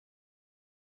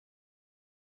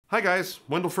Hi guys,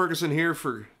 Wendell Ferguson here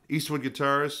for Eastwood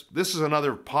Guitars. This is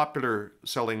another popular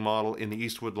selling model in the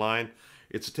Eastwood line.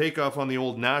 It's a takeoff on the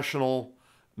old National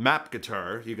map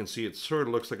guitar. You can see it sort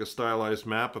of looks like a stylized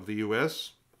map of the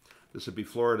US. This would be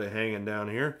Florida hanging down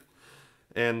here.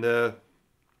 And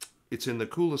it's in the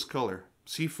coolest color,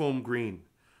 seafoam green.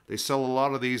 They sell a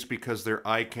lot of these because they're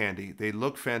eye candy. They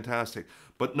look fantastic.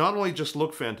 But not only just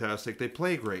look fantastic, they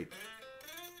play great.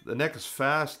 The neck is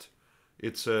fast.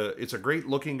 It's a great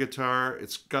looking guitar.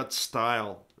 It's got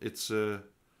style. It's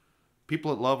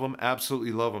people that love them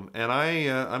absolutely love them. And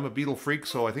I'm a Beatle freak,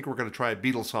 so I think we're going to try a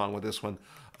Beatles song with this one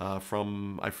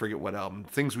from I forget what album.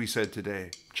 Things We Said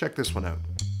Today. Check this one out.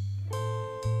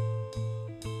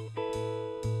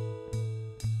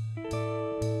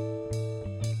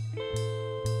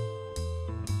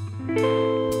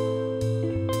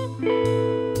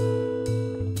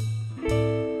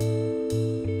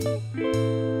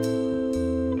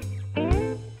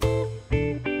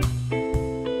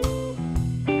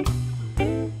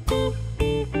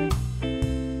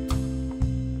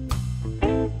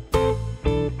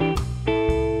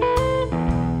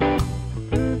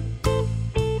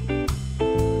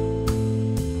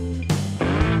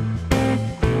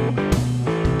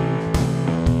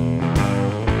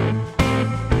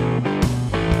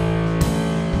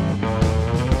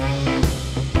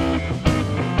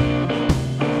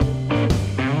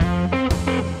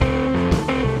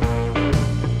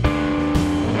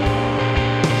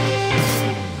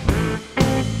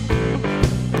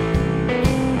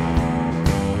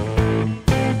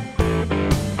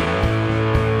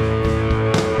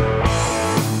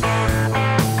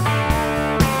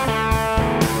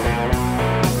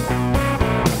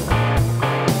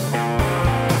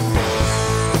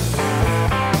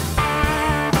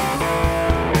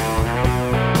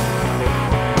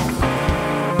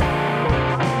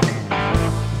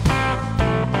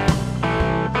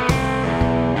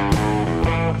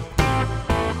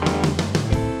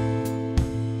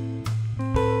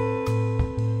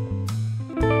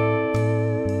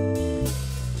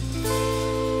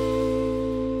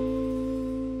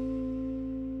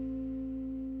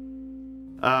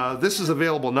 This is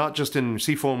available not just in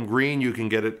seafoam green, you can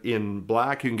get it in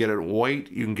black, you can get it in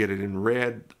white, you can get it in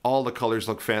red. All the colors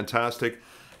look fantastic,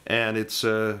 and it's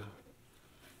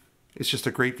just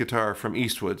a great guitar from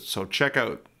Eastwood. So check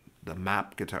out the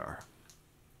Map guitar.